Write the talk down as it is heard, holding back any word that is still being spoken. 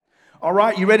All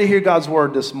right, you ready to hear God's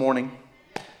word this morning?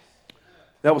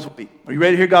 Are you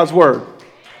ready to hear God's word?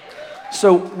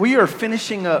 So we are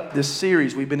finishing up this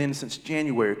series we've been in since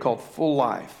January called Full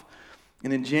Life.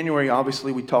 And in January,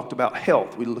 obviously, we talked about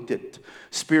health. We looked at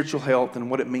spiritual health and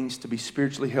what it means to be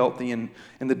spiritually healthy and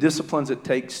the disciplines it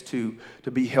takes to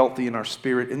be healthy in our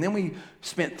spirit. And then we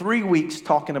spent 3 weeks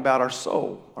talking about our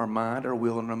soul, our mind, our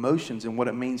will, and our emotions, and what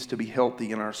it means to be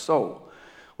healthy in our soul.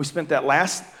 We spent that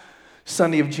last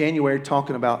Sunday of January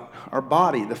talking about our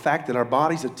body, the fact that our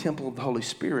body's a temple of the Holy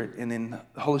Spirit, and then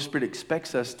the Holy Spirit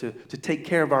expects us to take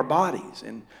care of our bodies.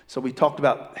 And so we talked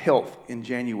about health in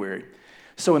January.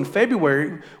 So in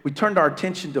February, we turned our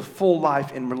attention to full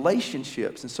life in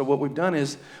relationships. And so what we've done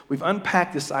is we've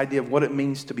unpacked this idea of what it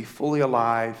means to be fully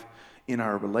alive in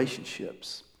our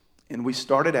relationships. And we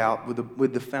started out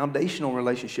with the foundational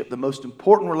relationship, the most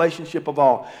important relationship of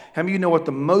all. How many of you know what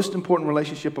the most important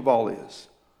relationship of all is?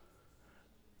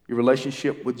 Your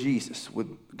relationship with Jesus,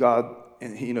 with God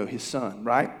and His Son,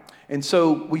 right? And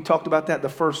so we talked about that the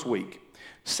first week.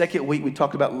 Second week, we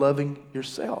talked about loving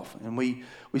yourself. And we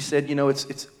said,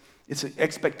 it's an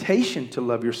expectation to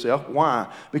love yourself.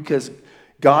 Why? Because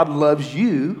God loves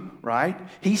you, right?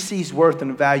 He sees worth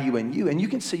and value in you, and you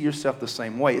can see yourself the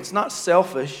same way. It's not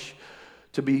selfish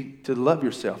to love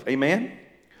yourself. Amen?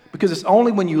 Because it's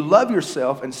only when you love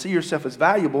yourself and see yourself as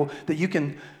valuable that you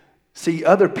can see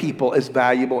other people as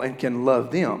valuable and can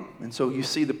love them. And so you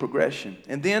see the progression.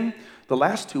 And then the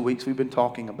last 2 weeks, we've been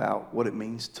talking about what it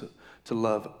means to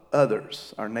love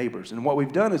others, our neighbors. And what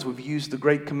we've done is we've used the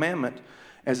Great Commandment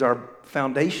as our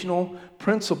foundational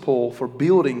principle for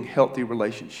building healthy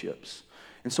relationships.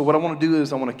 And so what I want to do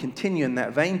is I want to continue in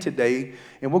that vein today,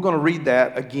 and we're going to read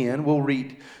that again. We'll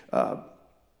read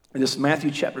this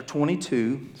Matthew chapter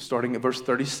 22, starting at verse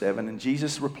 37. And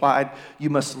Jesus replied, "You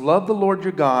must love the Lord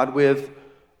your God with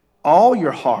all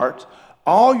your heart,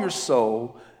 all your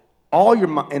soul, all your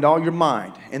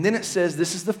mind." And then it says,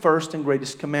 this is the first and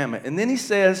greatest commandment. And then he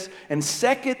says, and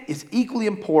second is equally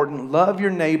important, love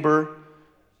your neighbor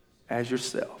as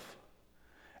yourself.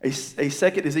 A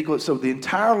second is equal. So the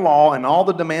entire law and all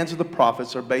the demands of the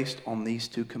prophets are based on these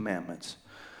two commandments.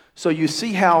 So you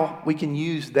see how we can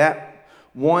use that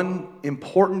one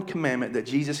important commandment that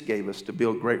Jesus gave us to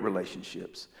build great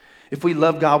relationships. If we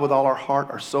love God with all our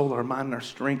heart, our soul, our mind, and our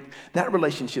strength, that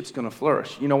relationship's going to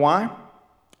flourish. You know why?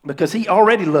 Because He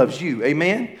already loves you.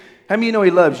 Amen? How many of you know He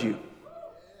loves you?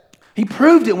 He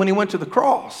proved it when He went to the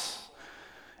cross.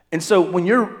 And so when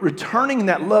you're returning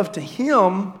that love to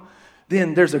Him,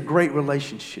 then there's a great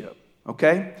relationship.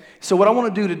 Okay? So what I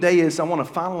want to do today is I want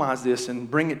to finalize this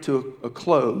and bring it to a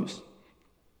close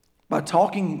by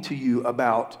talking to you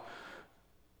about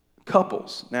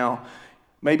couples. Now,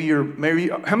 maybe you're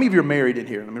married. How many of you are married in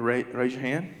here? Let me raise your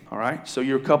hand. All right. So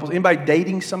you're couples. Anybody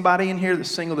dating somebody in here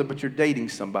that's single, but you're dating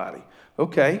somebody?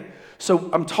 Okay. So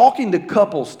I'm talking to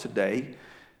couples today,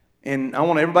 and I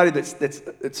want everybody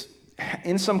that's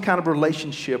in some kind of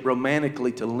relationship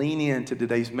romantically to lean into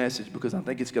today's message because I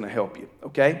think it's going to help you.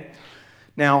 Okay.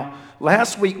 Now,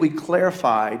 last week we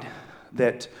clarified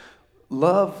that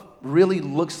love really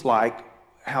looks like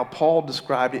how Paul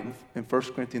described it in 1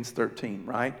 Corinthians 13,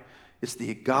 right? It's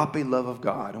the agape love of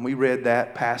God. And we read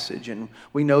that passage, and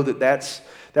we know that that's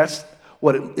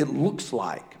what it looks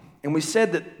like. And we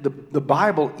said that the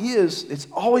Bible it's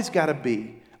always got to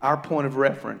be our point of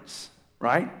reference,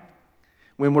 right?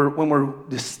 When we're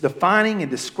defining and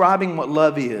describing what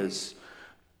love is,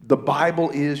 the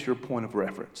Bible is your point of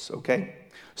reference, okay?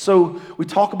 So we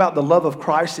talk about the love of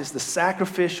Christ. It's the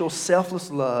sacrificial, selfless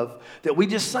love that we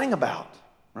just sang about,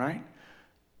 right?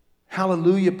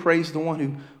 Hallelujah, praise the one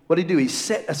who, what did He do? He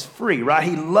set us free, right?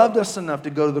 He loved us enough to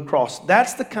go to the cross.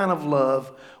 That's the kind of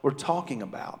love we're talking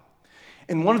about.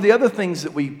 And one of the other things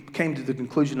that we came to the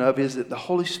conclusion of is that the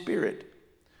Holy Spirit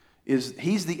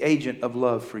He's the agent of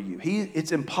love for you.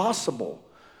 It's impossible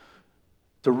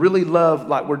to really love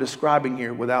like we're describing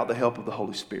here without the help of the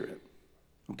Holy Spirit,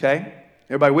 okay?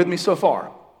 Everybody with me so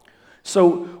far? So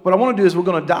what I want to do is we're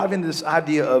going to dive into this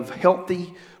idea of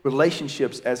healthy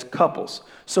relationships as couples.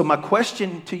 So my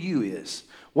question to you is,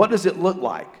 what does it look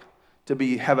like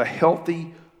to have a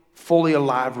healthy, fully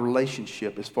alive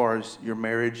relationship as far as your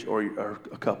marriage or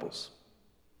couples?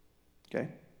 Okay?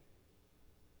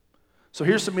 So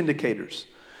here's some indicators.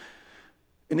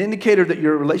 An indicator that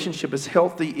your relationship is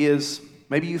healthy is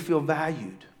maybe you feel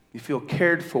valued. You feel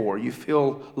cared for. You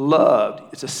feel loved.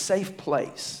 It's a safe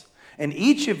place. And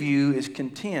each of you is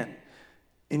content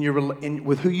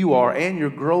with who you are, and you're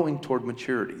growing toward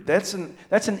maturity. That's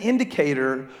an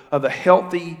indicator of a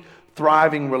healthy,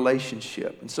 thriving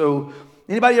relationship. And so,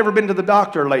 anybody ever been to the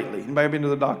doctor lately? Anybody been to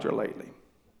the doctor lately?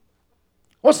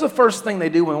 What's the first thing they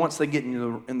do once they get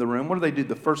in the room? What do they do?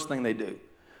 The first thing they do?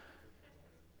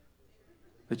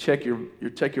 They check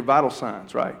your vital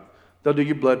signs, right? They'll do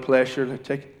your blood pressure, they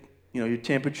take your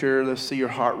temperature, they'll see your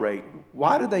heart rate.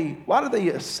 Why do they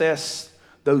assess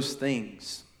those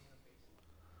things?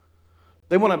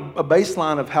 They want a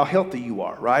baseline of how healthy you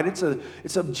are, right? It's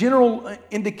a general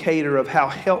indicator of how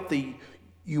healthy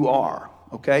you are,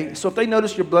 okay? So if they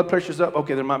notice your blood pressure's up,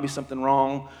 okay, there might be something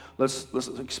wrong. Let's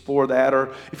explore that.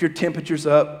 Or if your temperature's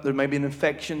up, there may be an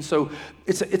infection. So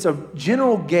it's a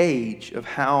general gauge of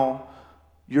how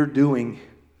you're doing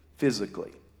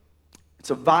physically. It's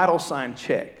a vital sign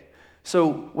check.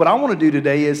 So what I want to do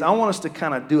today is I want us to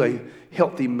kind of do a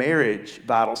healthy marriage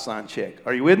vital sign check.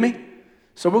 Are you with me?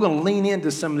 So we're going to lean into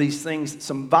some of these things,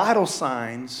 some vital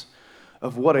signs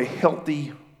of what a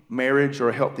healthy marriage or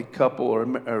a healthy couple or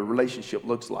a relationship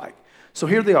looks like. So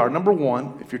here they are. Number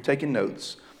one, if you're taking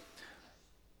notes,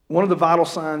 one of the vital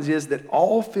signs is that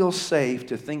all feel safe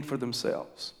to think for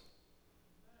themselves.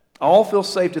 All feel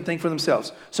safe to think for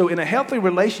themselves. So in a healthy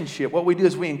relationship, what we do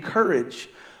is we encourage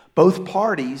both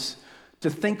parties to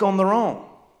think on their own.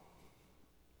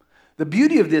 The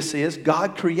beauty of this is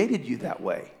God created you that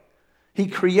way. He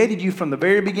created you from the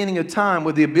very beginning of time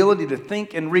with the ability to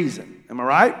think and reason. Am I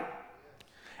right?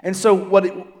 And so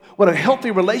what a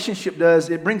healthy relationship does,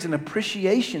 it brings an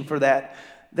appreciation for that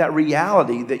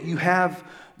reality that you have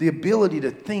the ability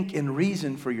to think and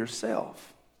reason for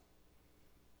yourself.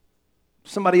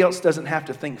 Somebody else doesn't have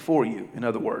to think for you, in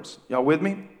other words. Y'all with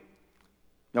me?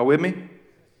 Y'all with me?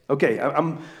 Okay, I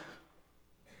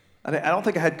don't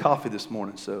think I had coffee this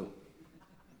morning, So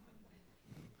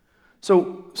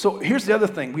here's the other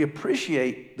thing. We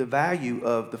appreciate the value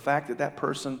of the fact that that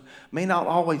person may not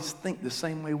always think the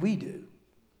same way we do.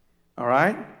 All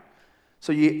right?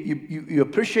 So you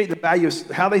appreciate the value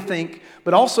of how they think,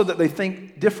 but also that they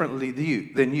think differently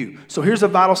than you. So here's a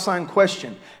vital sign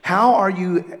question. How are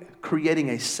you creating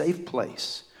a safe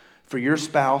place for your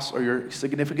spouse or your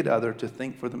significant other to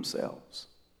think for themselves?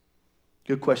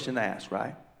 Good question to ask,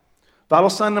 right? Vital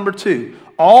sign number 2.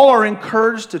 All are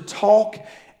encouraged to talk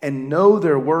and know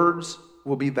their words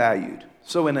will be valued.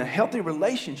 So in a healthy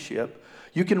relationship,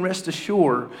 you can rest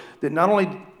assured that not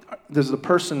only does the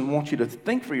person want you to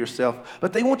think for yourself,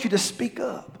 but they want you to speak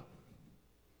up.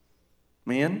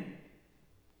 Men,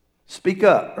 speak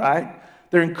up, right?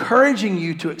 They're encouraging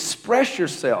you to express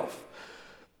yourself.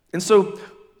 And so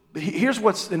here's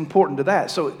what's important to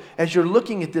that. So as you're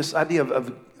looking at this idea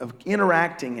of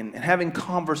interacting and having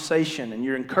conversation, and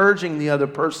you're encouraging the other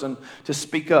person to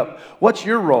speak up, what's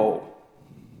your role?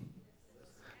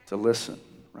 To listen,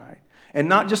 right? And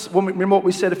not just, remember what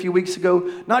we said a few weeks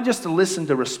ago? Not just to listen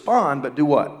to respond, but do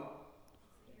what?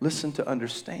 Listen to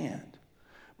understand.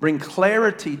 Bring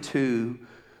clarity to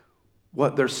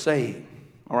what they're saying,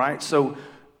 all right? So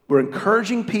we're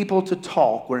encouraging people to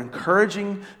talk. We're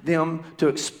encouraging them to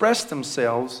express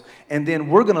themselves. And then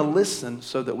we're going to listen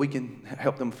so that we can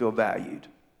help them feel valued.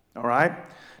 All right?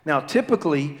 Now,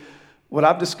 typically, what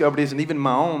I've discovered is, and even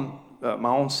my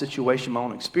own situation, my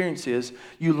own experience is,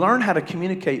 you learn how to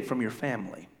communicate from your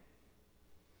family.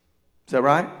 Is that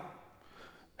right?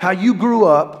 How you grew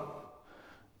up,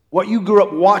 what you grew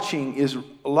up watching is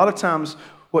a lot of times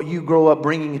what you grow up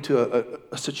bringing into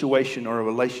a situation or a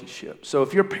relationship. So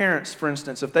if your parents, for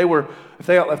instance, if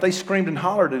they screamed and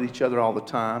hollered at each other all the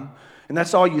time, and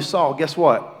that's all you saw, guess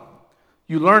what?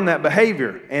 You learn that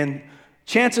behavior, and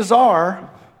chances are,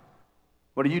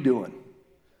 what are you doing?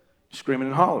 Screaming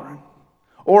and hollering.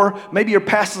 Or maybe you're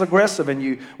passive aggressive,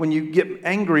 and when you get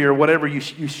angry or whatever, you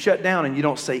shut down and you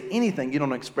don't say anything, you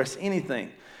don't express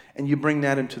anything. And you bring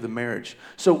that into the marriage.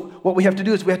 So what we have to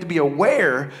do is we have to be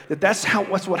aware that that's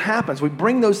what happens. We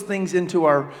bring those things into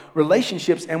our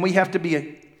relationships, and we have to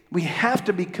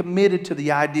be committed to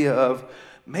the idea of,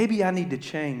 maybe I need to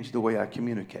change the way I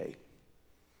communicate.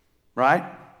 Right?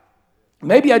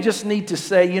 Maybe I just need to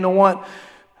say, you know what?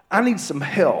 I need some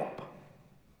help.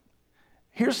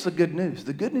 Here's the good news.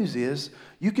 The good news is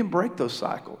you can break those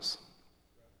cycles.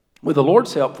 With the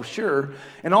Lord's help, for sure,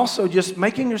 and also just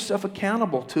making yourself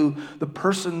accountable to the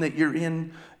person that you're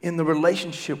in the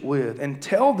relationship with, and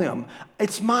tell them,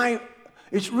 it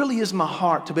really is my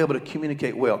heart to be able to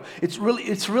communicate well. It's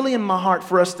really in my heart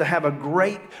for us to have a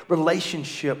great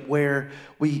relationship where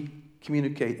we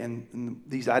communicate and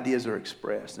these ideas are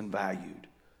expressed and valued.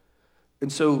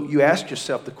 And so you ask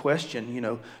yourself the question,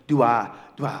 do I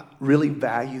really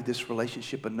value this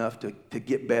relationship enough to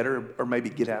get better or maybe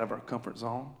get out of our comfort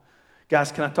zone? Guys,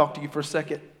 can I talk to you for a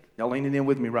second? Y'all leaning in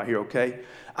with me right here, okay?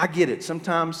 I get it.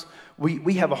 Sometimes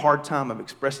we have a hard time of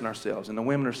expressing ourselves, and the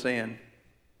women are saying,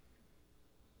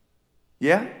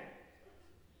 yeah?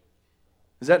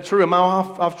 Is that true? Am I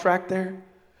off track there?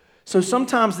 So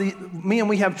sometimes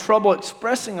we have trouble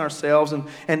expressing ourselves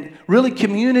and really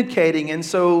communicating. And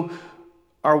so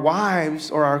our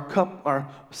wives or our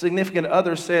significant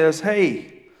other says,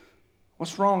 hey,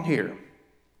 what's wrong here?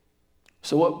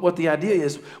 So what the idea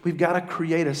is, we've got to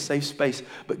create a safe space.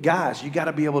 But guys, you got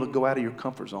to be able to go out of your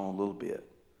comfort zone a little bit.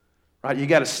 Right? You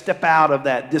got to step out of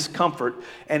that discomfort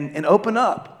and open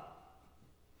up.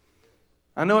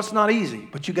 I know it's not easy,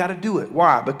 but you got to do it.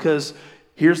 Why? Because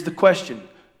here's the question.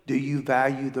 Do you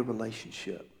value the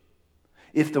relationship?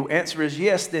 If the answer is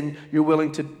yes, then you're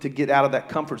willing to get out of that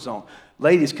comfort zone.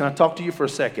 Ladies, can I talk to you for a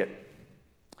second?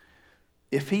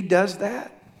 If he does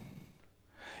that,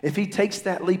 if he takes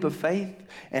that leap of faith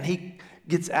and he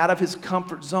gets out of his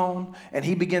comfort zone and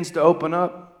he begins to open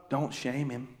up, don't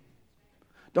shame him.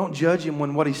 Don't judge him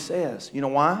when what he says. You know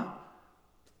why?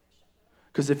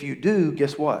 Because if you do,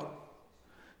 guess what?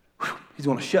 He's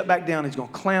going to shut back down. He's going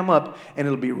to clam up, and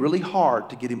it'll be really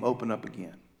hard to get him open up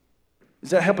again.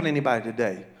 Is that helping anybody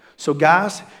today? So,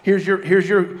 guys, here's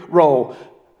your role.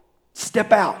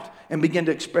 Step out and begin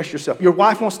to express yourself. Your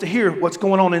wife wants to hear what's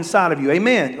going on inside of you.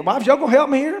 Amen. Wives, y'all gonna help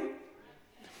me here?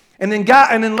 And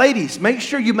then ladies, make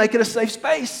sure you make it a safe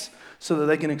space so that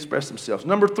they can express themselves.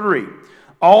 Number 3,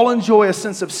 all enjoy a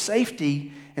sense of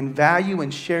safety and value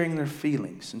in sharing their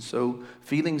feelings. And so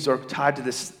feelings are tied to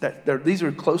this. These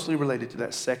are closely related to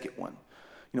that second one.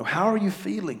 You know, how are you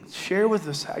feeling? Share with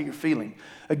us how you're feeling.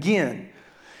 Again,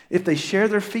 if they share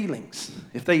their feelings,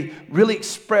 if they really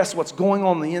express what's going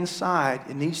on the inside,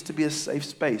 it needs to be a safe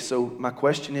space. So my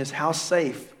question is, how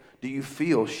safe do you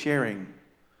feel sharing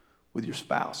with your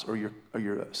spouse or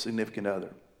your significant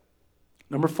other?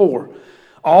 Number 4,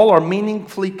 all are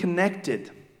meaningfully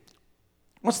connected.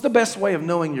 What's the best way of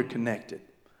knowing you're connected?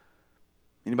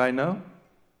 Anybody know?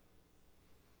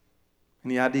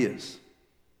 Any ideas?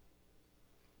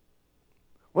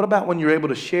 What about when you're able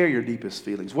to share your deepest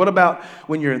feelings? What about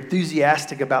when you're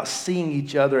enthusiastic about seeing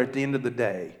each other at the end of the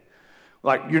day?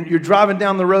 Like you're driving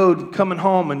down the road, coming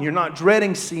home, and you're not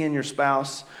dreading seeing your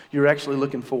spouse. You're actually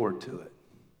looking forward to it.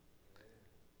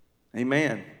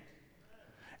 Amen.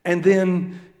 And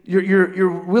then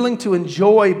you're willing to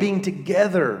enjoy being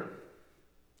together,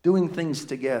 doing things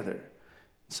together.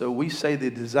 So we say the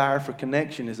desire for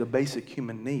connection is a basic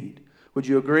human need. Would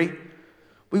you agree?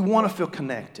 We want to feel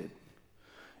connected.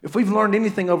 If we've learned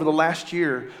anything over the last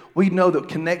year, we know that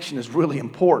connection is really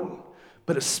important,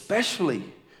 but especially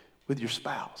with your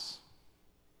spouse.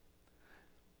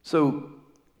 So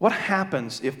what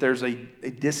happens if there's a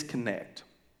disconnect?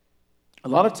 A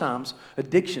lot of times,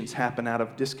 addictions happen out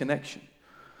of disconnection.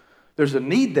 There's a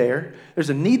need there.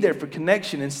 There's a need there for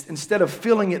connection. Instead of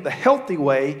filling it the healthy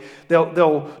way,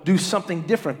 they'll do something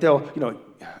different.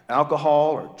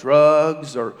 Alcohol or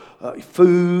drugs or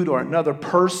food or another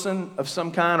person of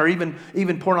some kind, or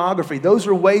even pornography. Those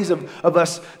are ways of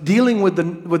us dealing with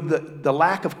the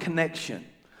lack of connection.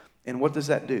 And what does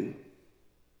that do?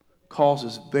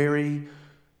 Causes very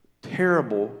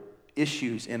terrible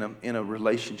issues in a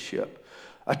relationship.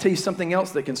 I'll tell you something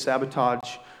else that can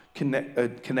sabotage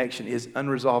connection is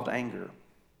unresolved anger.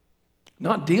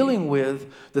 Not dealing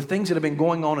with the things that have been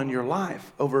going on in your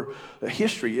life over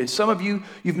history. And some of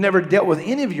you've never dealt with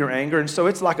any of your anger, and so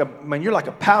it's like you're like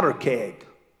a powder keg.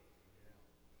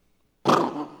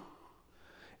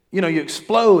 You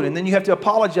explode, and then you have to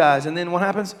apologize, and then what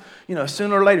happens?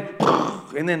 Sooner or later,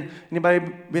 and then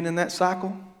anybody been in that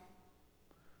cycle?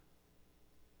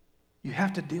 You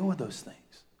have to deal with those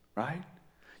things, right?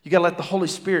 You got to let the Holy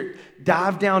Spirit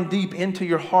dive down deep into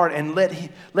your heart and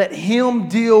let Him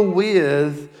deal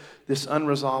with this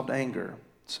unresolved anger.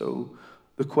 So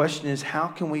the question is, how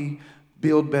can we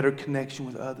build better connection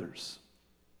with others?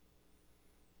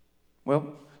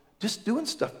 Well, just doing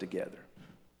stuff together.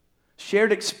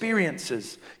 Shared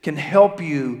experiences can help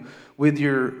you with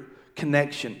your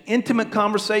connection. Intimate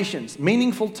conversations,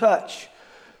 meaningful touch.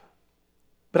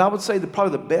 But I would say that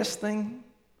probably the best thing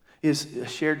is a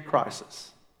shared crisis.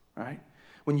 Right?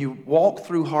 When you walk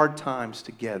through hard times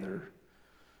together,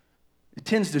 it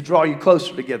tends to draw you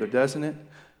closer together, doesn't it?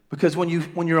 Because when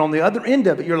you're on the other end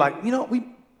of it, you're like,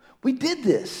 we did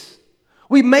this.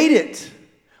 We made it.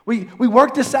 We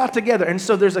worked this out together. And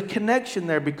so there's a connection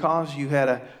there because you had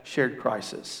a shared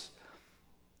crisis.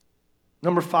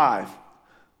 Number 5,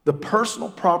 the personal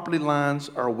property lines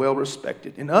are well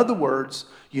respected. In other words,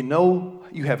 you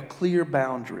have clear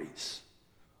boundaries.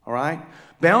 All right?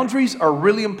 Boundaries are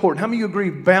really important. How many of you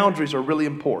agree boundaries are really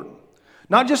important?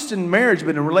 Not just in marriage,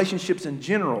 but in relationships in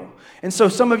general. And so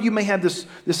some of you may have this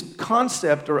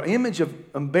concept or image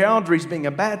of boundaries being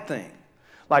a bad thing.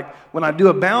 Like when I do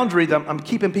a boundary, I'm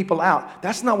keeping people out.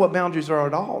 That's not what boundaries are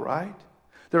at all, right?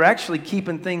 They're actually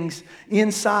keeping things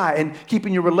inside and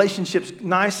keeping your relationships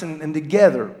nice and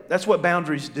together. That's what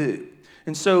boundaries do.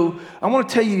 And so I want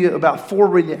to tell you about 4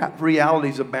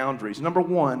 realities of boundaries. Number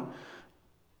 1,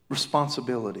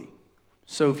 responsibility.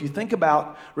 So if you think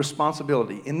about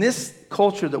responsibility, in this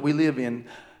culture that we live in,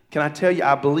 can I tell you,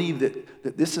 I believe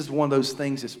that this is one of those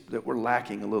things that we're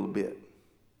lacking a little bit.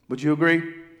 Would you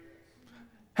agree?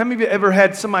 How many of you ever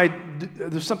had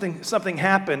there's something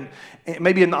happen,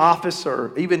 maybe in the office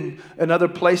or even in other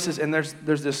places, and there's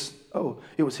this, oh,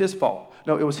 it was his fault.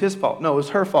 No, it was his fault. No, it was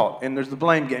her fault. And there's the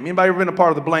blame game. Anybody ever been a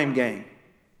part of the blame game?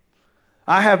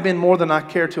 I have been more than I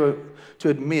care to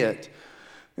admit.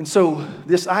 And so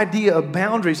this idea of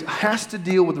boundaries has to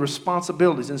deal with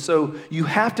responsibilities. And so you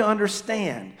have to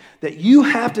understand that you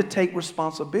have to take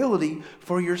responsibility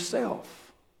for yourself.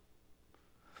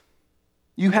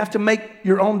 You have to make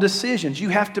your own decisions. You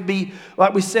have to be,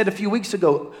 like we said a few weeks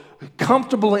ago,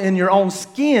 comfortable in your own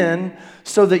skin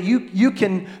so that you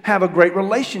can have a great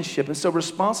relationship. And so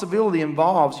responsibility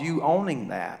involves you owning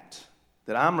that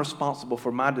I'm responsible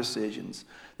for my decisions,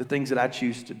 the things that I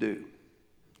choose to do.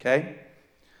 Okay?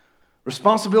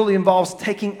 Responsibility involves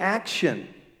taking action.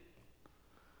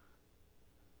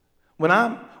 When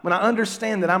I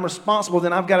understand that I'm responsible,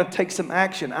 then I've got to take some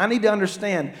action. I need to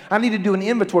understand. I need to do an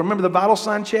inventory. Remember the vital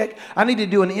sign check? I need to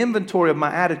do an inventory of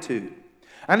my attitude.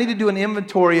 I need to do an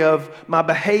inventory of my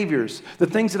behaviors, the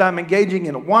things that I'm engaging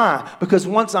in. Why? Because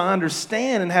once I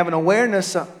understand and have an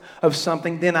awareness of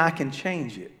something, then I can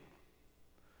change it.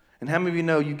 And how many of you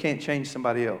know you can't change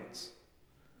somebody else?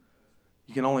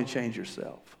 You can only change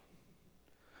yourself.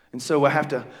 And so I have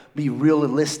to be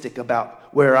realistic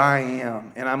about where I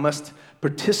am, and I must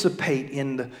participate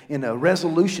in a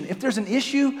resolution. If there's an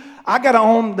issue, I got to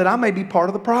own that I may be part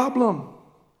of the problem.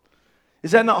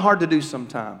 Is that not hard to do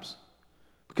sometimes?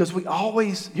 Because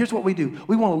here's what we do.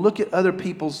 We want to look at other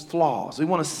people's flaws. We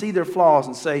want to see their flaws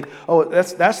and say, oh,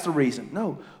 that's the reason.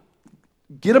 No,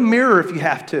 get a mirror if you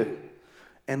have to,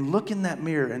 and look in that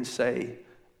mirror and say,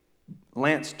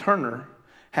 Lance Turner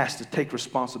has to take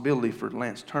responsibility for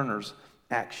Lance Turner's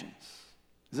actions.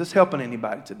 Is this helping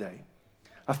anybody today?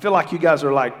 I feel like you guys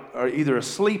are either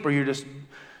asleep or you're just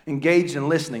engaged in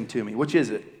listening to me. Which is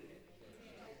it?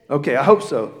 Okay, I hope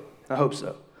so.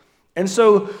 And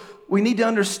so we need to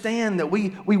understand that we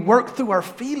work through our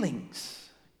feelings.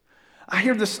 I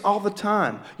hear this all the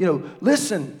time.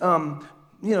 Listen,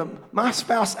 my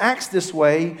spouse acts this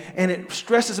way and it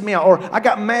stresses me out. Or I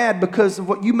got mad because of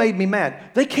what you made me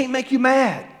mad. They can't make you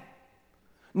mad.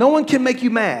 No one can make you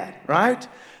mad, right?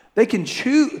 You can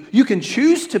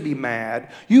choose to be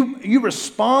mad. You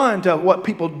respond to what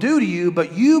people do to you,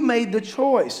 but you made the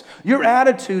choice. Your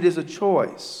attitude is a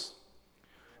choice.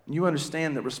 And you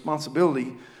understand that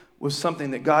responsibility was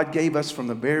something that God gave us from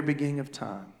the very beginning of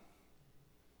time.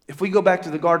 If we go back to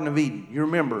the Garden of Eden, you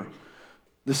remember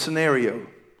the scenario.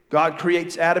 God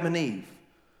creates Adam and Eve,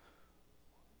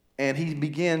 and he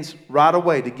begins right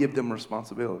away to give them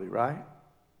responsibility, right?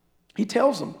 He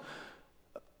tells them,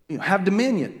 have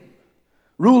dominion,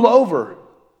 rule over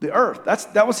the earth.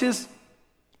 That was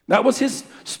his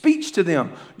speech to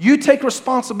them. You take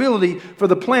responsibility for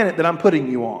the planet that I'm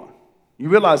putting you on. You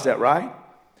realize that, right?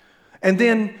 And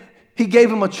then he gave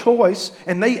them a choice,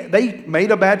 and they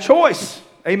made a bad choice.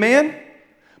 Amen?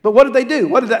 But what did they do?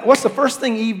 What's the first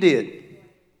thing Eve did?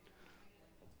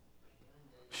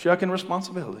 Shucking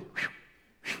responsibility.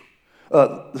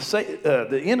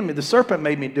 The enemy, the serpent,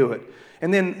 made me do it.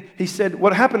 And then he said,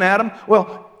 what happened, Adam?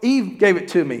 Well, Eve gave it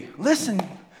to me. Listen,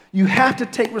 you have to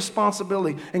take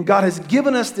responsibility. And God has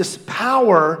given us this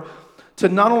power to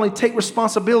not only take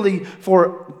responsibility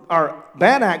for our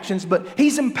bad actions, but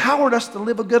he's empowered us to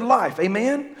live a good life.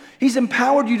 Amen? He's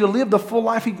empowered you to live the full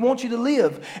life he wants you to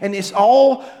live. And it's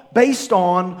all based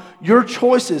on your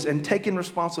choices and taking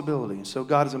responsibility. And so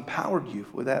God has empowered you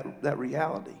with that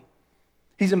reality.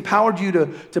 He's empowered you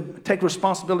to take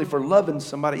responsibility for loving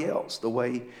somebody else the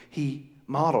way he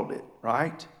modeled it,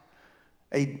 right?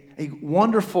 A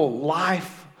wonderful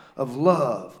life of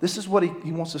love. This is what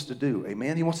he wants us to do,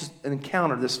 amen? He wants us to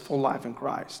encounter this full life in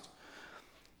Christ.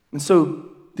 And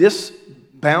so this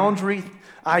boundary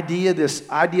idea, this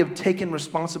idea of taking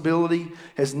responsibility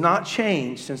has not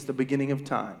changed since the beginning of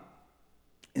time.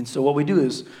 And so what we do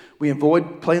is we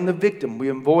avoid playing the victim. We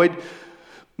avoid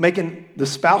making the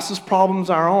spouse's problems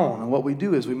our own. And what we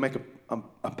do is we make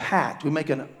a pact.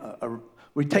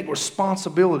 We take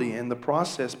responsibility, and the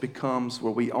process becomes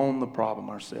where we own the problem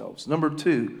ourselves. Number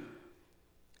 2,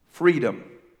 freedom.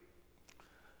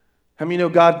 How many know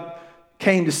God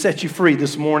came to set you free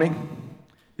this morning?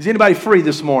 Is anybody free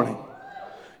this morning?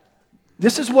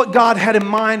 This is what God had in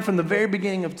mind from the very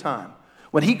beginning of time.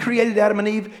 When he created Adam and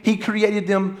Eve, he created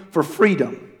them for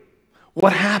freedom.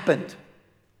 What happened?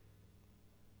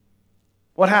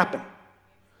 What happened?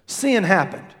 Sin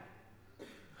happened.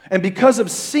 And because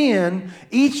of sin,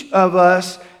 each of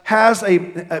us has a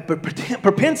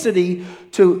propensity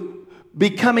to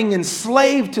becoming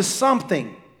enslaved to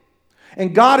something.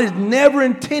 And God has never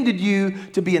intended you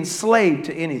to be enslaved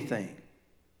to anything.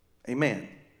 Amen.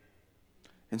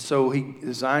 And so he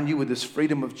designed you with this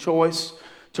freedom of choice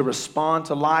to respond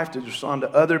to life, to respond to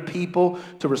other people,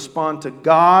 to respond to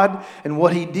God. And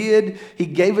what he did, he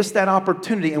gave us that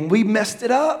opportunity, and we messed it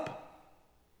up.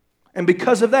 And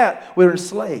because of that, we're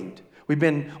enslaved. We're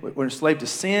enslaved to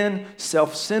sin,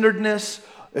 self-centeredness,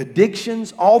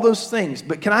 addictions, all those things.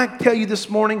 But can I tell you this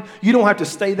morning, you don't have to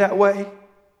stay that way.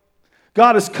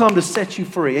 God has come to set you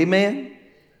free. Amen?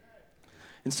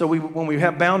 And so when we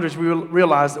have boundaries, we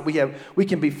realize that we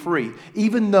can be free.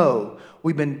 Even though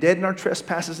we've been dead in our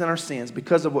trespasses and our sins,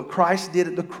 because of what Christ did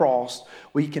at the cross,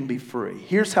 we can be free.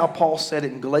 Here's how Paul said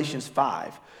it in Galatians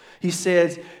 5. He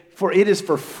says, "For it is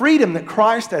for freedom that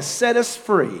Christ has set us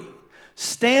free.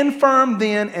 Stand firm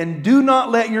then, and do not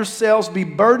let yourselves be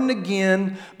burdened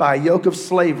again by a yoke of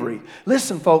slavery."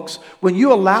 Listen, folks, when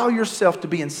you allow yourself to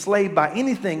be enslaved by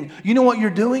anything, you know what you're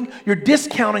doing? You're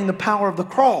discounting the power of the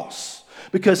cross,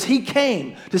 because he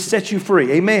came to set you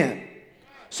free. Amen.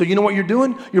 So you know what you're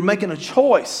doing? You're making a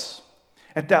choice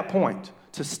at that point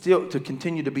to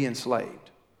continue to be enslaved.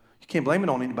 You can't blame it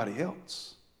on anybody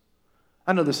else.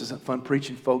 I know this isn't fun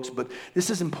preaching, folks, but this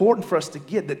is important for us to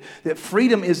get, that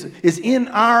freedom is in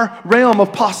our realm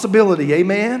of possibility.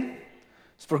 Amen?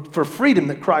 It's for freedom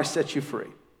that Christ sets you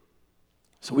free.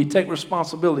 So we take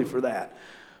responsibility for that,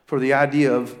 for the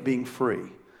idea of being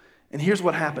free. And here's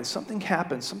what happens. Something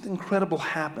incredible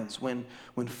happens when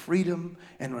freedom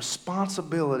and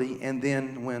responsibility, and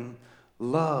then when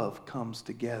love comes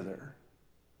together.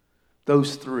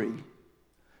 Those three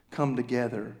come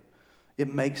together.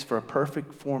 It makes for a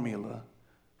perfect formula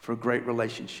for great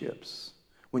relationships.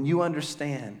 When you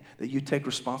understand that you take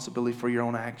responsibility for your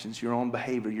own actions, your own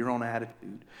behavior, your own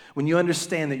attitude. When you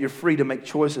understand that you're free to make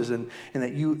choices and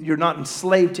that you're not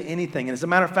enslaved to anything. And as a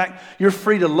matter of fact, you're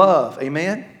free to love.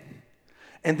 Amen?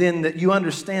 And then that you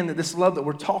understand that this love that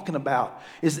we're talking about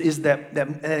is that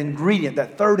ingredient,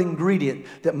 that third ingredient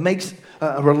that makes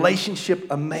a relationship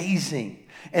amazing.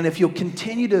 And if you'll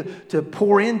continue to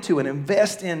pour into and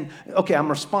invest in, okay, I'm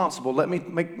responsible. Let me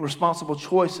make responsible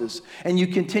choices. And you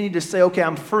continue to say, okay,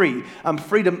 I'm free. I'm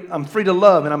free to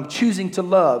love, and I'm choosing to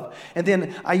love. And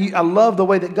then I love the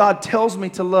way that God tells me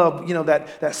to love, you know,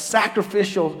 that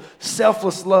sacrificial,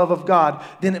 selfless love of God.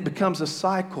 Then it becomes a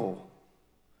cycle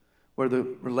where the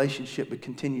relationship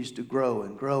continues to grow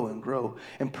and grow and grow.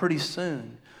 And pretty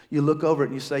soon, you look over it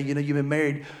and you say, you know, you've been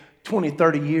married 20,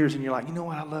 30 years, and you're like, you know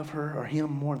what, I love her or him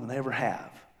more than I ever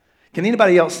have. Can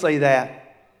anybody else say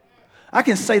that? I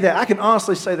can say that. I can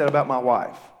honestly say that about my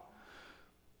wife.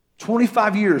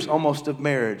 25 years almost of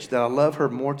marriage, that I love her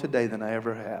more today than I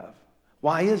ever have.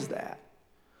 Why is that?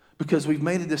 Because we've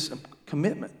made this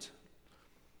commitment.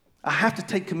 I have to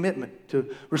take commitment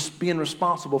to being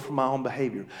responsible for my own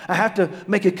behavior. I have to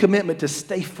make a commitment to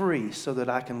stay free so that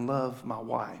I can love my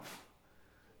wife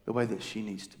the way that she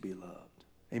needs to be loved.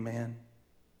 Amen.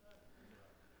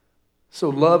 So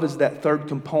love is that third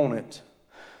component.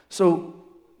 So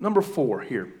number 4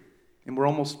 here, and we're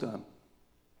almost done.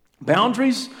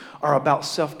 Boundaries are about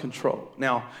self-control.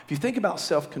 Now, if you think about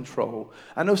self-control,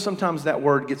 I know sometimes that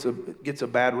word gets a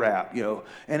bad rap, you know,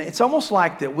 and it's almost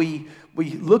like that we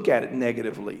look at it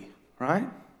negatively, right?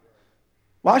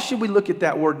 Why should we look at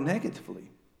that word negatively?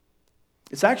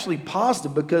 It's actually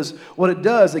positive, because what it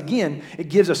does, again, it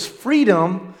gives us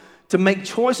freedom to make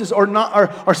choices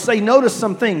or say no to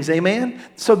some things. Amen?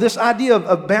 So this idea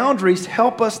of boundaries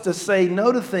help us to say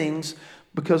no to things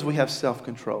because we have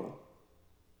self-control.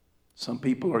 Some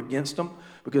people are against them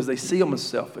because they see them as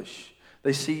selfish.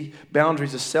 They see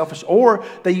boundaries as selfish, or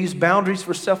they use boundaries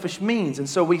for selfish means. And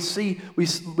so we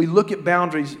look at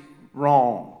boundaries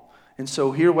wrong. And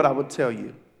so here what I would tell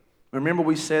you. Remember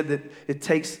we said that it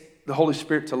takes the Holy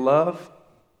Spirit to love?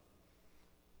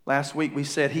 Last week we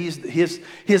said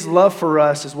His love for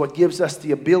us is what gives us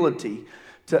the ability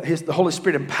the Holy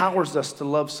Spirit empowers us to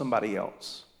love somebody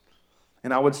else.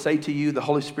 And I would say to you, the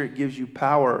Holy Spirit gives you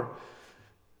power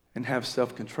and have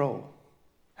self-control.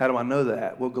 How do I know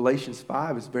that? Well, Galatians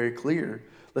 5 is very clear.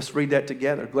 Let's read that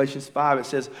together. Galatians 5, it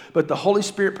says, but the Holy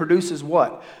Spirit produces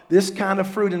what? This kind of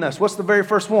fruit in us. What's the very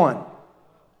first one?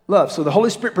 Love. So the Holy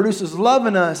Spirit produces love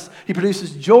in us. He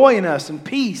produces joy in us and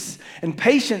peace and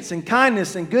patience and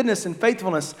kindness and goodness and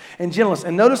faithfulness and gentleness.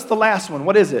 And notice the last one.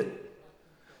 What is it?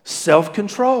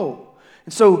 Self-control.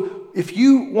 And so if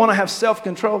you want to have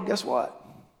self-control, guess what?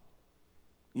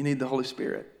 You need the Holy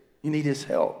Spirit. You need His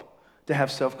help to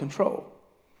have self-control.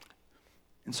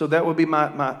 And so that would be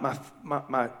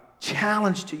my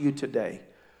challenge to you today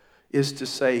is to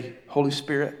say, Holy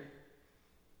Spirit,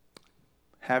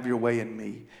 have your way in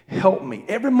me. Help me.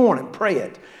 Every morning, pray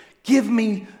it. Give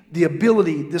me the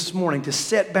ability this morning to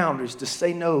set boundaries, to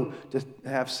say no, to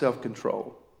have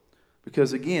self-control.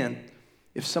 Because again,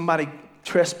 if somebody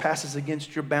trespasses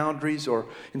against your boundaries or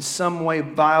in some way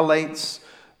violates,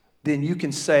 then you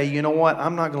can say, you know what,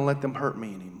 I'm not going to let them hurt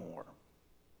me anymore.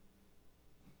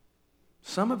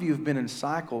 Some of you have been in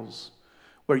cycles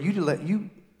where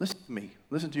listen to me,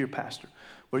 listen to your pastor,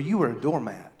 where you were a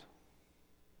doormat.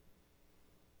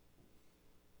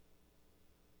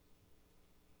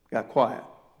 Got quiet.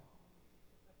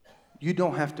 You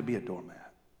don't have to be a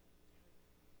doormat.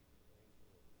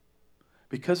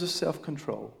 Because of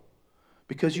self-control,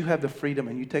 because you have the freedom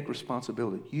and you take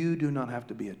responsibility, you do not have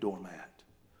to be a doormat.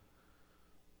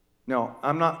 Now,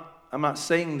 I'm not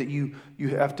saying that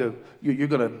you're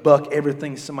going to buck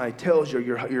everything somebody tells you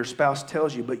or your spouse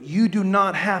tells you, but you do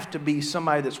not have to be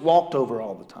somebody that's walked over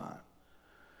all the time.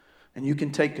 And you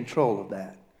can take control of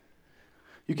that.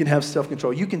 You can have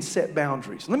self-control. You can set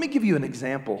boundaries. Let me give you an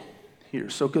example here.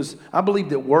 So, because I believe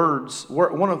that words,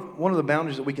 one of the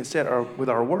boundaries that we can set are with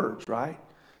our words, right?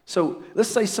 So, let's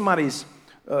say somebody's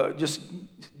just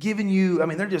giving you,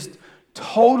 they're just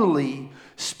totally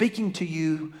speaking to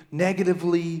you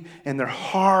negatively and they're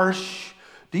harsh.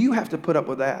 Do you have to put up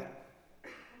with that?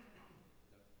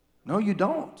 No, you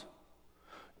don't.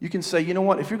 You can say, you know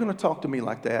what, if you're going to talk to me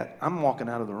like that, I'm walking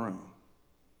out of the room.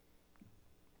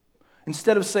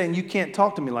 Instead of saying you can't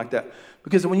talk to me like that.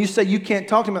 Because when you say you can't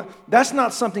talk to me, that's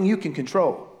not something you can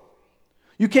control.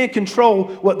 You can't control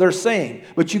what they're saying,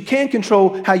 but you can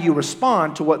control how you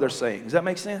respond to what they're saying. Does that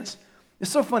make sense?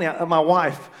 It's so funny. My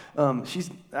wife, I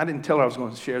didn't tell her I was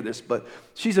going to share this, but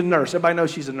she's a nurse. Everybody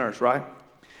knows she's a nurse, right?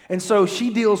 And so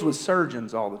she deals with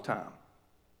surgeons all the time.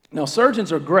 Now,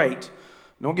 surgeons are great.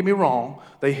 Don't get me wrong.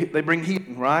 They bring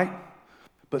healing, right?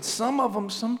 But some of them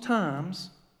sometimes,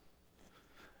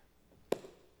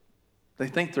 they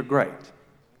think they're great.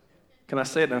 Can I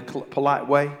say it in a polite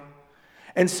way?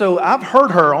 And so I've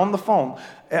heard her on the phone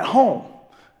at home,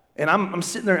 and I'm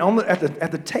sitting there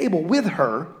at the table with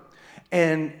her,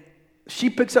 and she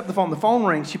picks up the phone. The phone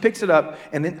rings. She picks it up,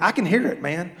 and then I can hear it,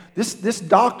 man. This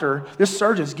doctor, this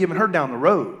surgeon's giving her down the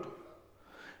road.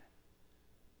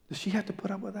 Does she have to put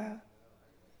up with that?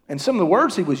 And some of the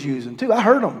words he was using too, I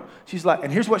heard them. She's like,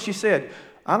 and here's what she said: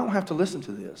 I don't have to listen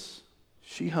to this.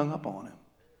 She hung up on him.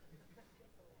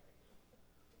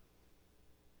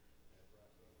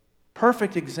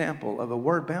 Perfect example of a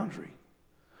word boundary.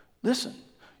 Listen,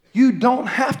 you don't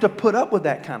have to put up with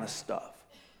that kind of stuff.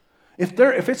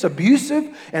 If it's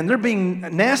abusive and they're being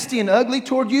nasty and ugly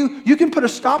toward you, you can put a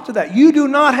stop to that. You do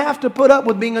not have to put up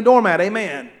with being a doormat.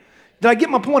 Amen. Did I get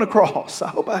my point across? I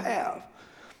hope I have.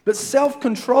 But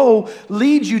self-control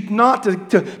leads you not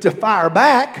to fire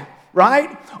back,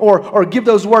 right? Or give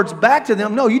those words back to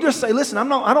them. No, you just say, listen,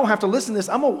 I don't have to listen to this.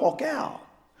 I'm going to walk out.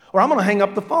 Or I'm going to hang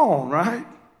up the phone, right?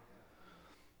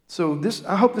 So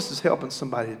I hope this is helping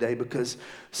somebody today, because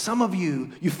some of you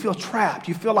feel trapped.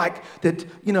 You feel like that,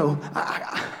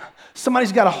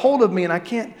 somebody's got a hold of me and I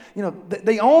can't,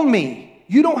 they own me.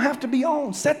 You don't have to be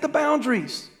owned. Set the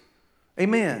boundaries.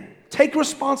 Amen. Take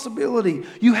responsibility.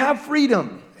 You have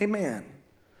freedom. Amen.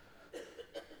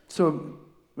 So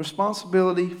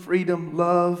responsibility, freedom,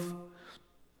 love,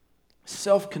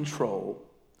 self-control.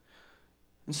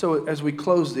 And so as we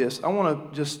close this, I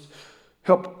want to just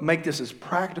help make this as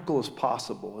practical as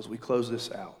possible as we close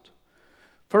this out.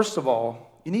 First of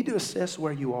all, you need to assess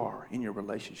where you are in your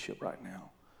relationship right now.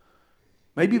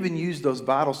 Maybe even use those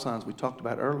vital signs we talked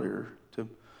about earlier to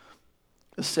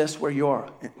assess where you are.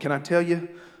 Can I tell you,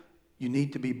 you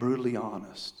need to be brutally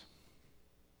honest.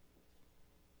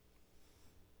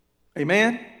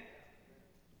 Amen?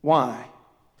 Why?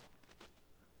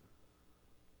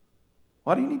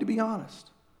 Why do you need to be honest?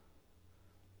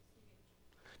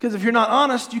 Because if you're not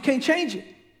honest, you can't change it.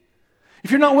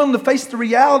 If you're not willing to face the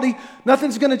reality,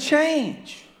 nothing's going to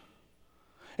change.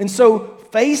 And so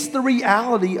face the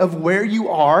reality of where you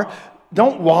are.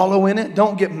 Don't wallow in it.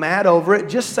 Don't get mad over it.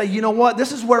 Just say, you know what?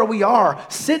 This is where we are.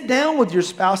 Sit down with your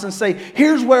spouse and say,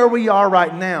 here's where we are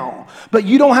right now. But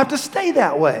you don't have to stay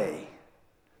that way.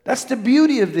 That's the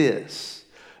beauty of this.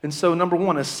 And so number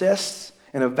one, assess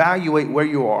and evaluate where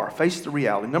you are. Face the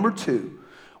reality. Number 2,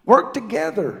 work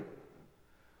together.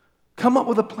 Come up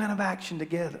with a plan of action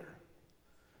together.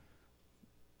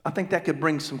 I think that could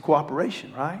bring some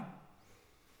cooperation, right?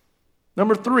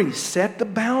 Number 3, set the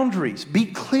boundaries. Be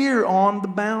clear on the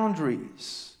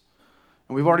boundaries.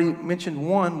 And we've already mentioned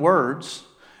words,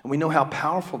 and we know how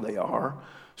powerful they are.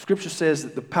 Scripture says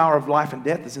that the power of life and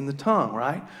death is in the tongue,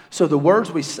 right? So the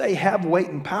words we say have weight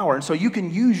and power. And so you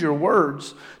can use your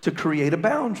words to create a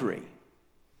boundary.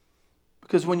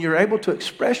 Because when you're able to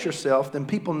express yourself, then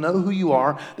people know who you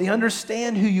are. They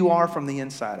understand who you are from the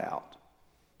inside out.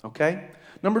 Okay?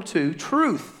 Number 2,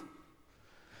 truth.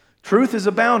 Truth is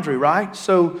a boundary, right?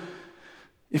 So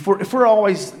if we're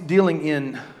always dealing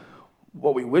in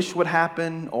what we wish would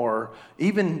happen, or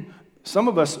even some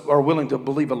of us are willing to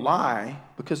believe a lie,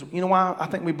 because you know why I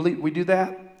think we do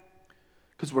that?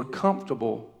 Because we're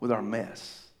comfortable with our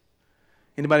mess.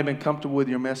 Anybody been comfortable with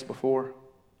your mess before?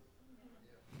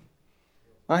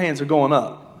 My hands are going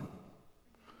up.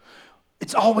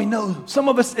 It's all we know. Some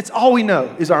of us, it's all we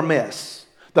know is our mess.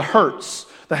 The hurts,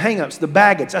 the hang-ups, the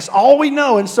baggage. That's all we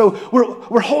know. And so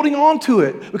we're holding on to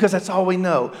it because that's all we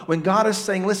know. When God is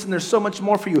saying, listen, there's so much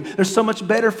more for you. There's so much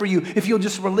better for you if you'll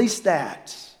just release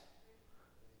that.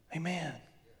 Amen.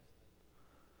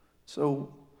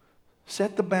 So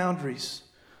set the boundaries.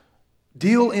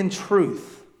 Deal in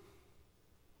truth.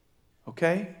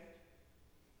 Okay?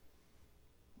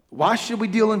 Why should we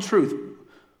deal in truth?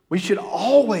 We should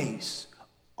always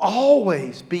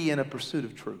be in a pursuit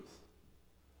of truth.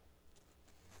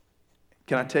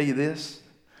 Can I tell you this?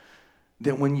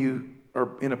 That when you are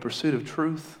in a pursuit of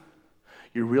truth,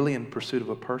 you're really in pursuit of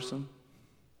a person.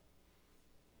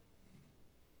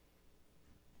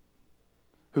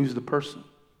 Who's the person?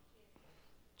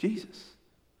 Jesus.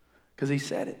 Because he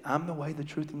said it. I'm the way, the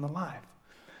truth, and the life.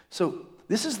 So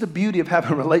this is the beauty of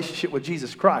having a relationship with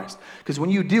Jesus Christ. Because when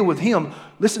you deal with him,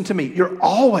 listen to me, you're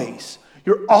always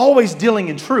dealing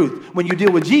in truth when you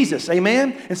deal with Jesus.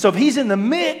 Amen? And so if he's in the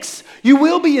mix, you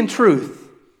will be in truth.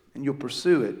 And you'll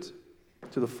pursue it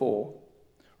to the full.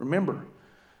 Remember,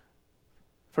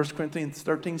 1 Corinthians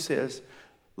 13 says,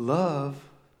 love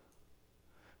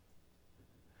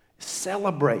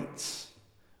celebrates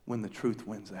when the truth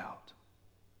wins out.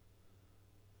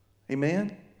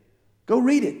 Amen? Go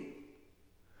read it.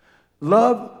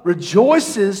 Love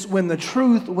rejoices when the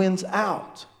truth wins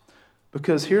out.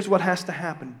 Because here's what has to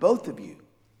happen. Both of you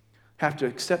have to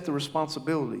accept the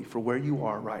responsibility for where you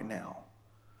are right now.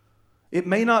 It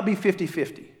may not be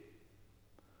 50-50,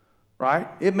 right?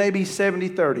 It may be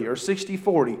 70-30 or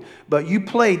 60-40, but you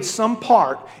played some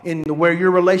part in where your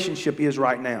relationship is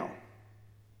right now.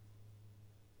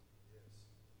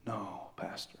 No,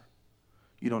 Pastor,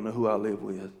 you don't know who I live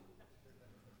with.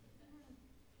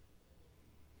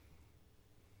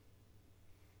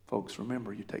 Folks,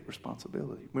 remember, you take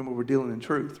responsibility. Remember, we're dealing in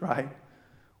truth, right?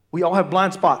 We all have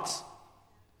blind spots.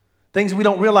 Things we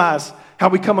don't realize, how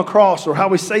we come across or how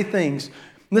we say things.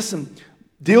 Listen,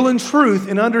 deal in truth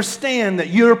and understand that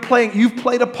you've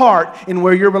played a part in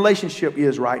where your relationship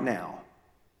is right now.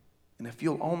 And if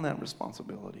you'll own that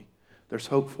responsibility, there's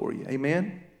hope for you.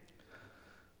 Amen?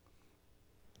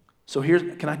 So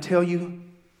can I tell you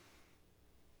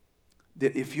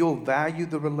that if you'll value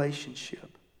the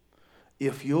relationship,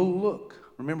 if you'll look,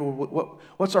 remember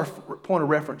what's our point of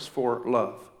reference for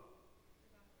love?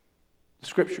 The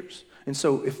Scriptures. And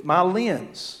so if my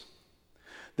lens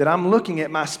that I'm looking at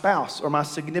my spouse or my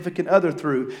significant other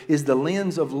through is the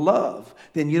lens of love,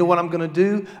 then you know what I'm going to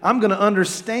do? I'm going to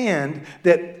understand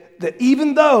that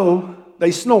even though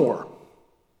they snore,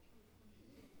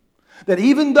 that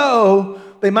even though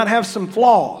they might have some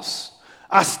flaws,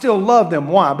 I still love them.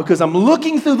 Why? Because I'm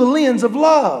looking through the lens of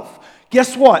love.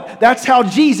 Guess what? That's how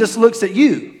Jesus looks at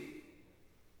you.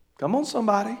 Come on,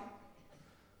 somebody.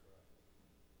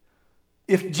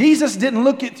 If Jesus didn't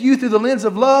look at you through the lens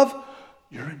of love,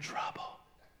 you're in trouble.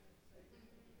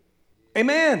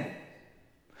 Amen.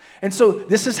 And so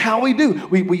this is how we do.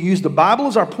 We use the Bible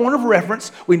as our point of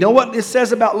reference. We know what it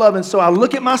says about love. And so I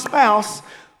look at my spouse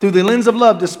through the lens of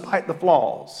love despite the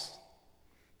flaws.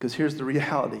 Because here's the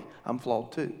reality. I'm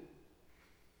flawed too.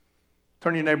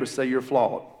 Turn to your neighbor and say, you're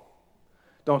flawed.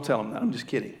 Don't tell them that. I'm just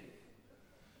kidding.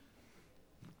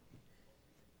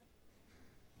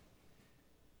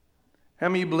 How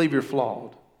many of you believe you're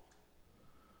flawed?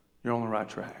 You're on the right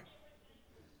track.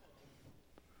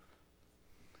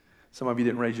 Some of you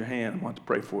didn't raise your hand. I want to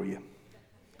pray for you.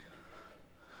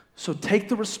 So take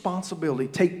the responsibility,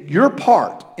 take your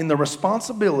part in the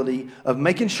responsibility of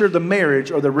making sure the marriage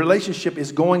or the relationship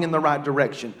is going in the right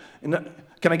direction. And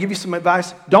can I give you some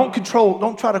advice? Don't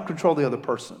try to control the other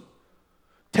person.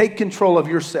 Take control of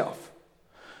yourself.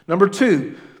 Number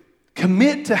 2,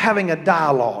 commit to having a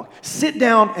dialogue. Sit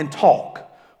down and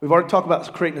talk. We've already talked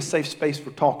about creating a safe space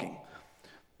for talking.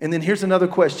 And then here's another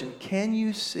question. Can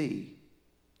you see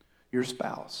your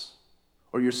spouse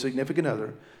or your significant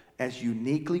other as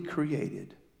uniquely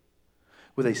created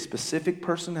with a specific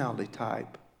personality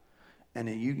type and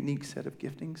a unique set of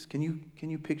giftings? Can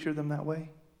you picture them that way?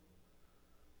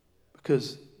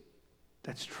 Because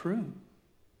that's true.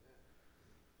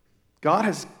 God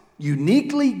has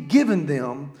uniquely given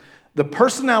them the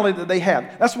personality that they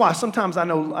have. That's why sometimes I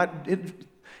know,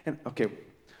 okay,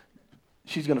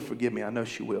 she's going to forgive me. I know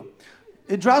she will.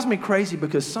 It drives me crazy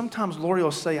because sometimes Lori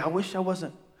will say, I wish I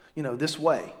wasn't, this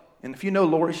way. And if you know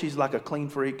Lori, she's like a clean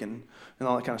freak and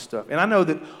all that kind of stuff. And I know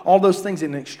that all those things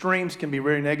in extremes can be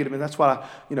very negative, and that's why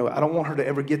I don't want her to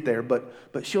ever get there. But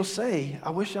she'll say,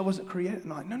 I wish I wasn't created.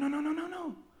 And I'm like,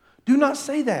 no. Do not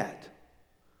say that.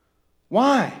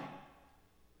 Why?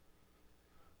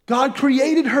 God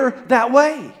created her that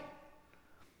way.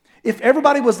 If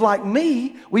everybody was like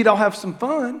me, we'd all have some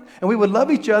fun, and we would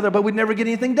love each other, but we'd never get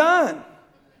anything done.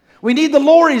 We need the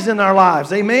Loris in our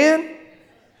lives, amen?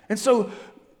 And so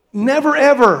never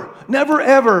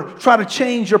ever try to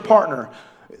change your partner.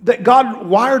 That God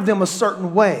wired them a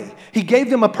certain way. He gave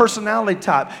them a personality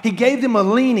type. He gave them a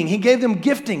leaning. He gave them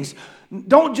giftings.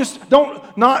 Don't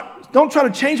try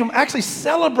to change them. Actually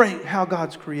celebrate how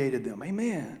God's created them,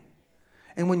 amen?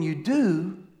 And when you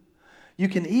do, you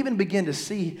can even begin to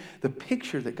see the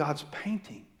picture that God's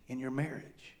painting in your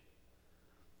marriage.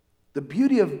 The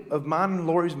beauty of mine and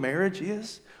Lori's marriage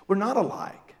is we're not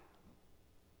alike.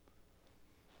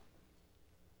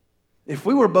 If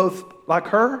we were both like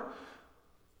her,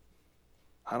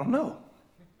 I don't know.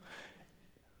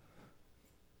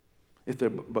 If they're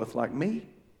both like me,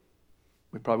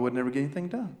 we probably would never get anything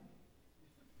done.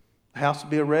 The house would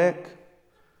be a wreck.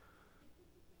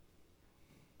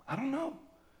 I don't know.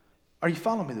 Are you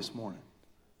following me this morning?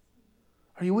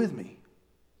 Are you with me?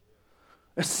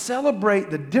 Let's celebrate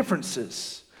the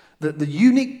differences, the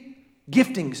unique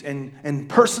giftings and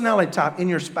personality type in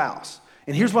your spouse.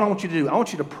 And here's what I want you to do. I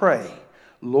want you to pray,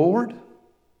 Lord,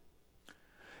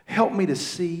 help me to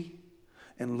see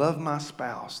and love my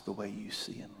spouse the way you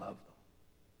see and love them.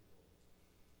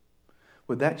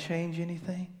 Would that change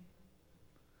anything?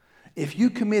 If you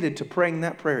committed to praying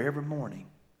that prayer every morning,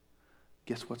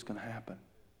 guess what's going to happen?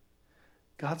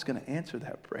 God's going to answer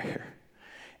that prayer,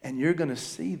 and you're going to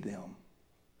see them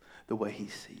the way He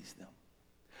sees them.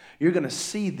 You're going to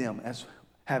see them as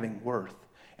having worth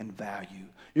and value.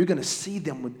 You're going to see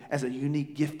them as a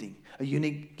unique gifting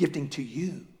to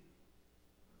you.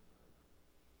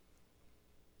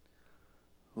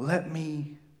 Let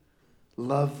me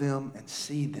love them and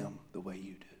see them the way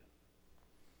you do.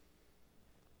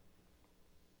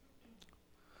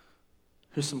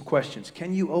 Here's some questions.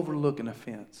 Can you overlook an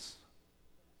offense?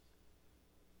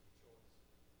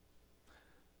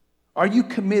 Are you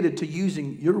committed to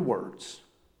using your words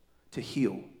to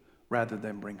heal rather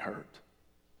than bring hurt?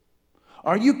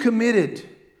 Are you committed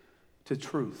to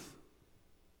truth?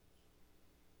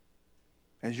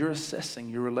 As you're assessing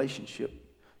your relationship,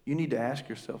 you need to ask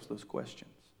yourself those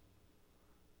questions.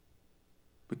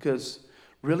 Because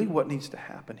really what needs to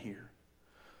happen here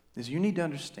is you need to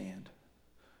understand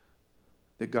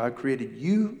that God created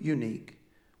you unique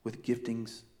with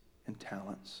giftings and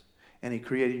talents. And He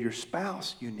created your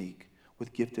spouse unique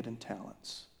with gifted and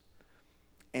talents.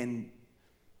 And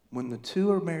when the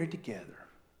two are married together,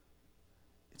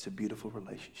 it's a beautiful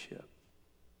relationship.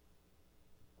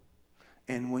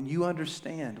 And when you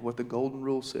understand what the golden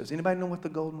rule says, anybody know what the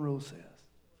golden rule says?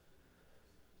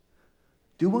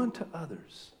 Do unto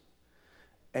others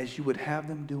as you would have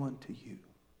them do unto you.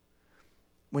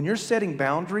 When you're setting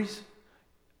boundaries,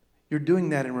 you're doing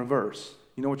that in reverse.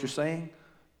 You know what you're saying?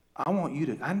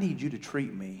 I need you to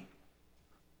treat me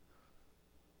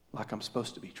like I'm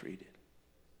supposed to be treated.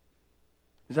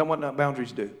 Is that what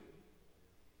boundaries do?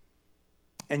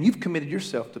 And you've committed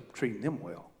yourself to treating them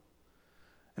well.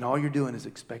 And all you're doing is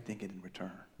expecting it in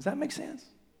return. Does that make sense?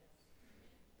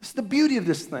 This is the beauty of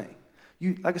this thing.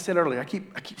 Like I said earlier, I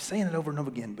keep saying it over and over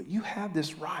again, but you have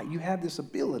this right. You have this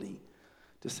ability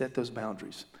to set those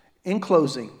boundaries. In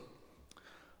closing,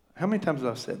 how many times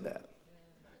have I said that?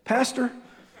 Pastor,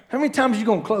 how many times are you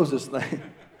going to close this thing?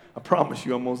 I promise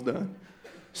you, I'm almost done.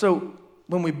 So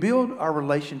when we build our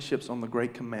relationships on the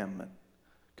great commandment,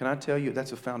 can I tell you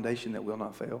that's a foundation that will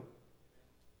not fail?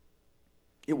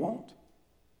 It won't.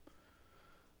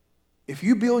 If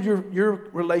you build your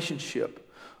relationship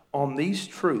on these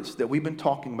truths that we've been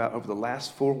talking about over the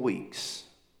last 4 weeks,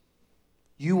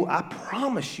 I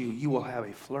promise you will have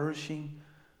a flourishing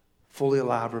fully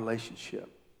alive relationship.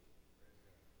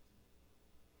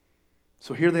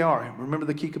 So here they are. Remember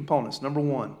the key components. Number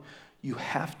one, you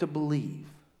have to believe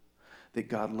that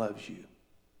God loves you.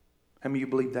 How many of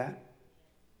you believe that?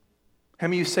 How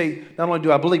many of you say, not only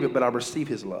do I believe it, but I receive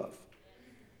his love?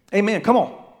 Amen. Come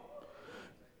on.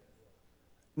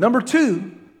 Number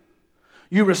two,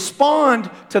 you respond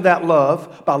to that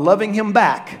love by loving him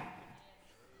back.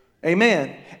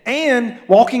 Amen. And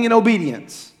walking in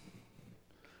obedience.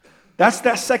 That's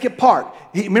that second part.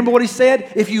 Remember what he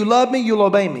said? If you love me, you'll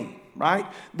obey me. Right?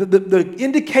 The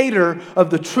indicator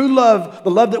of the true love, the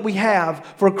love that we have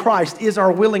for Christ, is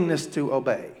our willingness to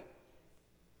obey.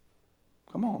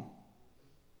 Come on.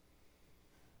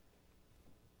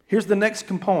 Here's the next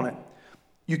component.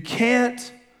 You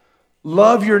can't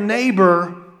love your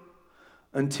neighbor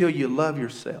until you love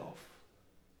yourself.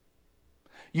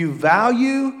 You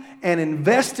value and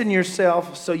invest in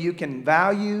yourself so you can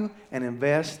value and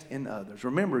invest in others.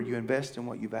 Remember, you invest in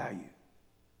what you value.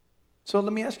 So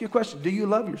let me ask you a question. Do you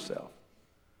love yourself?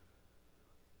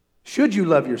 Should you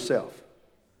love yourself?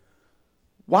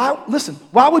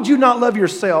 Why would you not love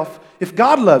yourself if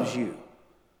God loves you?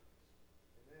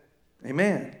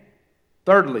 Amen.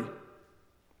 Thirdly,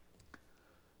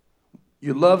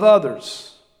 you love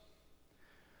others.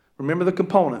 Remember the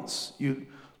components. You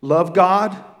love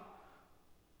God,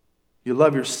 you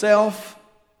love yourself,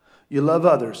 you love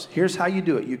others. Here's how you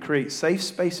do it. You create safe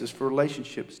spaces for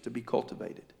relationships to be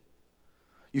cultivated.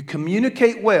 You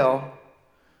communicate well,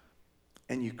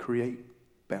 and you create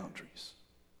boundaries.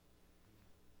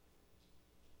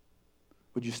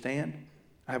 Would you stand?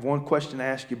 I have one question to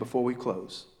ask you before we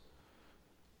close.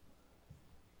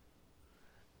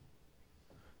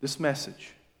 This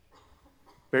message,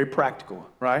 very practical,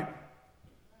 right?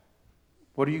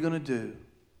 What are you going to do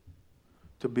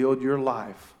to build your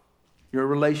life, your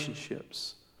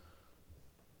relationships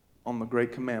on the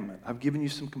Great Commandment? I've given you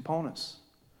some components.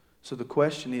 So the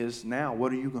question is now,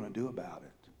 what are you going to do about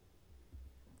it?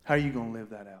 How are you going to live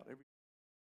that out?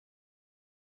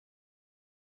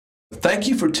 Thank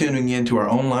you for tuning in to our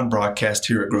online broadcast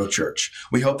here at Grow Church.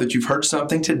 We hope that you've heard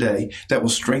something today that will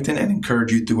strengthen and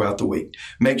encourage you throughout the week.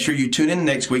 Make sure you tune in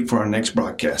next week for our next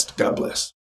broadcast. God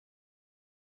bless.